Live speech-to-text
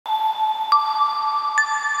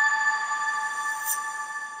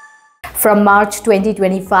From March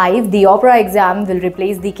 2025, the OPRA exam will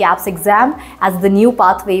replace the KAPS exam as the new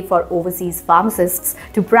pathway for overseas pharmacists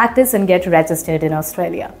to practice and get registered in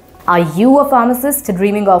Australia. Are you a pharmacist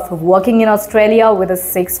dreaming of working in Australia with a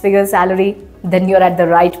six-figure salary? Then you're at the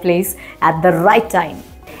right place at the right time.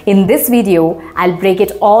 In this video, I'll break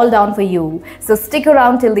it all down for you, so stick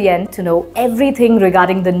around till the end to know everything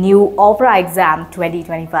regarding the new OPRA exam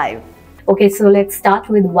 2025. Okay, so let's start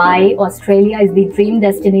with why Australia is the dream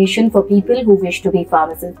destination for people who wish to be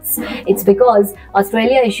pharmacists. It's because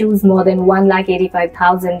Australia issues more than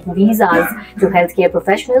 185,000 visas to healthcare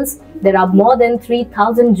professionals. There are more than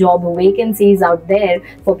 3,000 job vacancies out there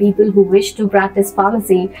for people who wish to practice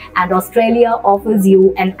pharmacy, and Australia offers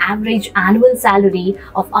you an average annual salary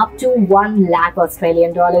of up to 1 lakh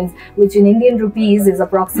Australian dollars, which in Indian rupees is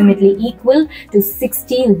approximately equal to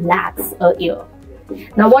 60 lakhs a year.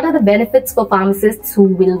 Now, what are the benefits for pharmacists who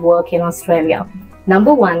will work in Australia?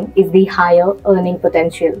 Number one is the higher earning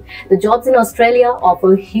potential. The jobs in Australia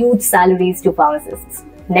offer huge salaries to pharmacists.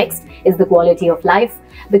 Next is the quality of life.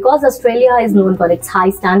 Because Australia is known for its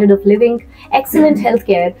high standard of living, excellent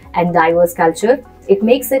healthcare, and diverse culture, it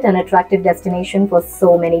makes it an attractive destination for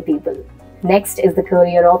so many people. Next is the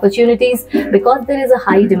career opportunities. Because there is a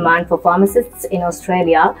high demand for pharmacists in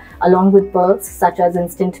Australia, along with perks such as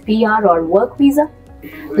instant PR or work visa.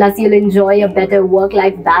 Plus, you'll enjoy a better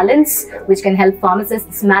work-life balance, which can help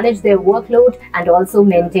pharmacists manage their workload and also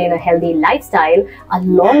maintain a healthy lifestyle,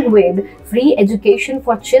 along with free education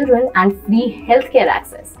for children and free healthcare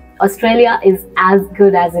access. Australia is as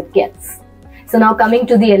good as it gets. So now coming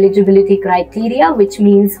to the eligibility criteria, which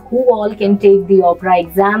means who all can take the OPRA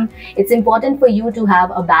exam. It's important for you to have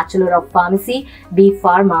a Bachelor of Pharmacy, B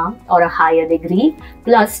Pharma, or a higher degree,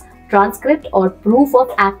 plus transcript or proof of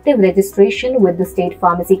active registration with the State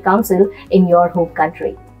Pharmacy Council in your home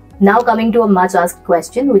country. Now coming to a much asked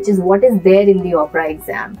question, which is what is there in the OPRA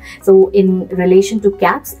exam. So in relation to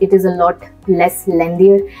KAPS, it is a lot less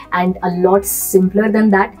lengthier and a lot simpler than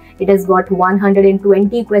that. It has got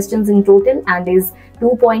 120 questions in total and is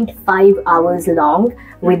 2.5 hours long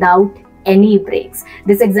without any breaks.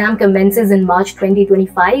 This exam commences in March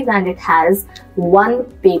 2025 and it has one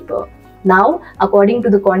paper. Now, according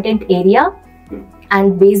to the content area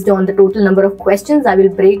and based on the total number of questions, I will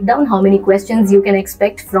break down how many questions you can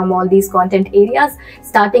expect from all these content areas.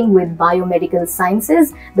 Starting with biomedical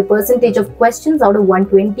sciences, the percentage of questions out of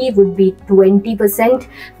 120 would be 20%.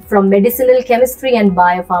 From medicinal chemistry and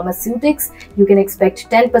biopharmaceutics, you can expect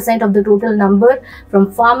 10% of the total number.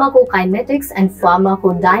 From pharmacokinetics and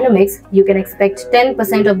pharmacodynamics, you can expect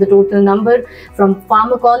 10% of the total number. From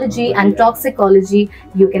pharmacology and toxicology,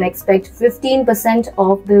 you can expect 15%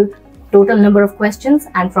 of the total number of questions,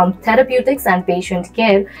 and from therapeutics and patient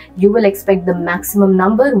care, you will expect the maximum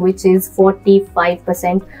number, which is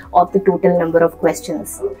 45% of the total number of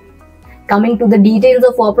questions. Coming to the details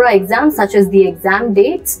of OPRA exam, such as the exam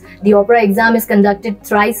dates, the OPRA exam is conducted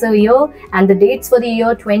thrice a year, and the dates for the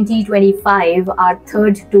year 2025 are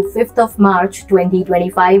 3rd to 5th of March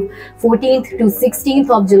 2025, 14th to 16th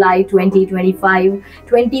of July 2025,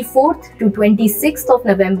 24th to 26th of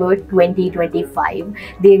November 2025.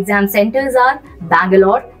 The exam centers are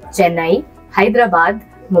Bangalore, Chennai, Hyderabad,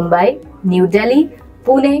 Mumbai, New Delhi,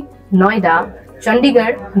 Pune, Noida,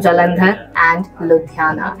 Chandigarh, Jalandhar and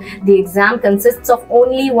Ludhiana. The exam consists of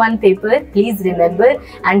only one paper, please remember,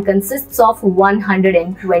 and consists of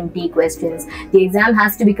 120 questions. The exam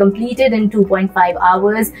has to be completed in 2.5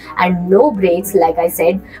 hours and no breaks, like I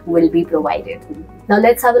said, will be provided. Now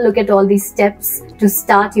let's have a look at all these steps to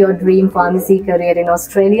start your dream pharmacy career in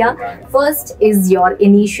Australia. First is your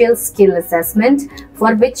initial skill assessment,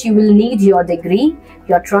 for which you will need your degree,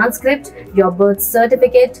 your transcript, your birth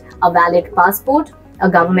certificate, a valid passport, a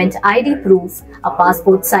government ID proof, a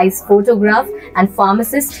passport size photograph, and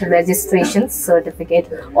pharmacist registration certificate.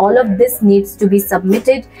 All of this needs to be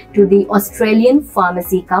submitted to the Australian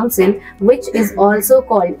Pharmacy Council, which is also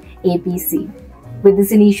called APC. With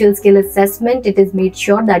this initial skill assessment, it is made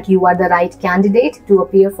sure that you are the right candidate to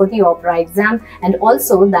appear for the OPRA exam and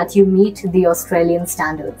also that you meet the Australian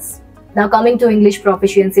standards. Now coming to English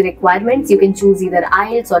proficiency requirements, you can choose either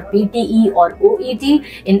IELTS or PTE or OET.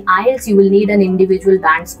 In IELTS, you will need an individual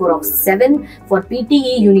band score of 7. For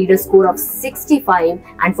PTE, you need a score of 65.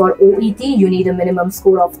 And for OET, you need a minimum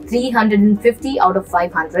score of 350 out of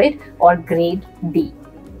 500 or grade D.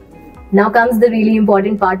 Now comes the really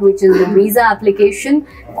important part, which is the visa application.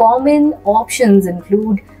 Common options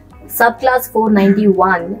include subclass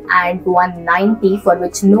 491 and 190 for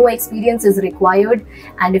which no experience is required.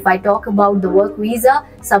 And if I talk about the work visa,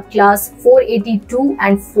 subclass 482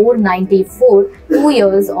 and 494, 2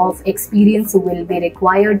 years of experience will be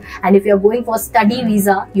required. And if you're going for study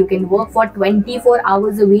visa, you can work for 24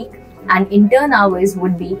 hours a week and intern hours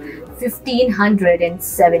would be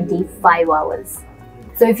 1575 hours.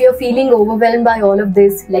 So if you're feeling overwhelmed by all of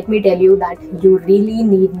this, let me tell you that you really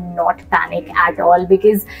need not panic at all,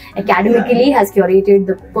 because Academically has curated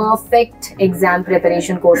the perfect exam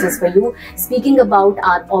preparation courses for you. Speaking about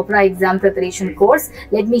our OPRA exam preparation course,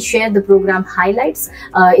 let me share the program highlights.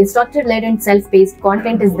 Instructor-led and self-paced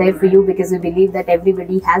content is there for you, because we believe that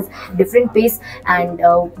everybody has different pace and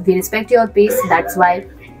we respect your pace. That's why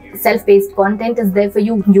self-paced content is there for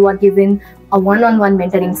you. You are given a one-on-one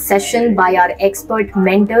mentoring session by our expert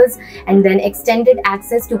mentors, and then extended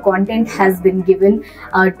access to content has been given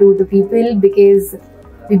to the people, because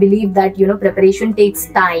we believe that preparation takes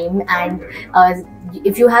time, and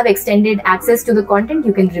if you have extended access to the content,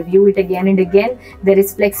 you can review it again and again. There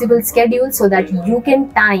is flexible schedule so that you can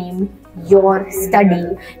time your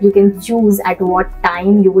study. You can choose at what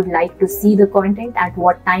time you would like to see the content, at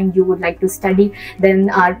what time you would like to study. Then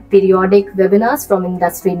our periodic webinars from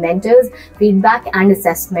industry mentors, feedback and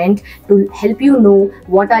assessment to help you know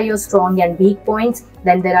what are your strong and weak points.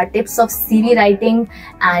 Then there are tips of CV writing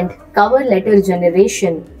and cover letter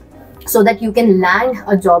generation, so that you can land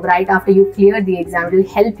a job right after you clear the exam. It will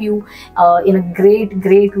help you in a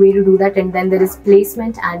great way to do that. And then there is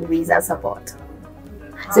placement and visa support.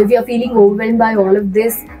 So if you're feeling overwhelmed by all of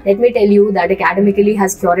this, let me tell you that Academically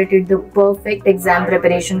has curated the perfect exam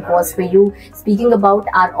preparation course for you. Speaking about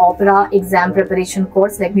our OPRA exam preparation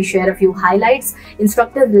course, let me share a few highlights.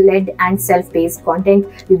 Instructor-led and self-paced content.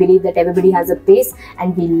 We believe that everybody has a pace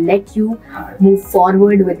and we let you move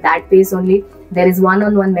forward with that pace only. There is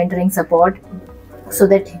one-on-one mentoring support, so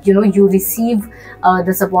that you receive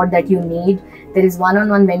the support that you need. There is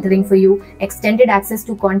one-on-one mentoring for you, extended access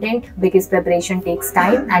to content, because preparation takes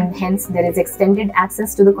time and hence there is extended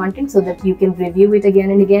access to the content so that you can review it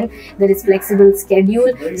again and again. There is flexible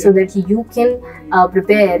schedule so that you can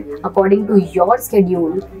prepare according to your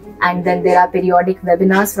schedule. And then there are periodic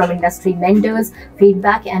webinars from industry mentors,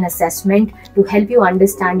 feedback and assessment to help you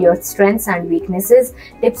understand your strengths and weaknesses,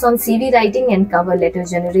 tips on CV writing and cover letter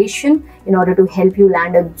generation in order to help you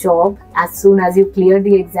land a job as soon as you clear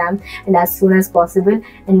the exam and as soon as possible.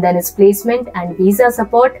 And then is placement and visa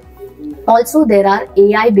support. Also, there are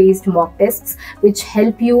AI-based mock tests which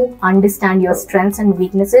help you understand your strengths and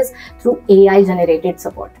weaknesses through AI-generated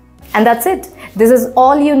support. And that's it. This is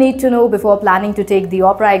all you need to know before planning to take the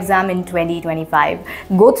OPRA exam in 2025.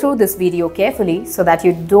 Go through this video carefully so that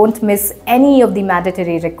you don't miss any of the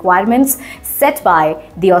mandatory requirements set by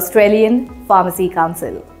the Australian Pharmacy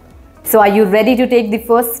Council. So are you ready to take the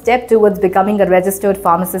first step towards becoming a registered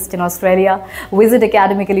pharmacist in Australia? Visit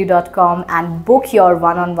academically.com and book your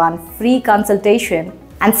one-on-one free consultation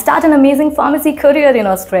and start an amazing pharmacy career in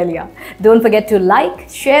Australia. Don't forget to like,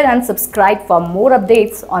 share and subscribe for more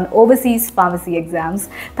updates on overseas pharmacy exams.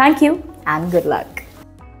 Thank you and good luck.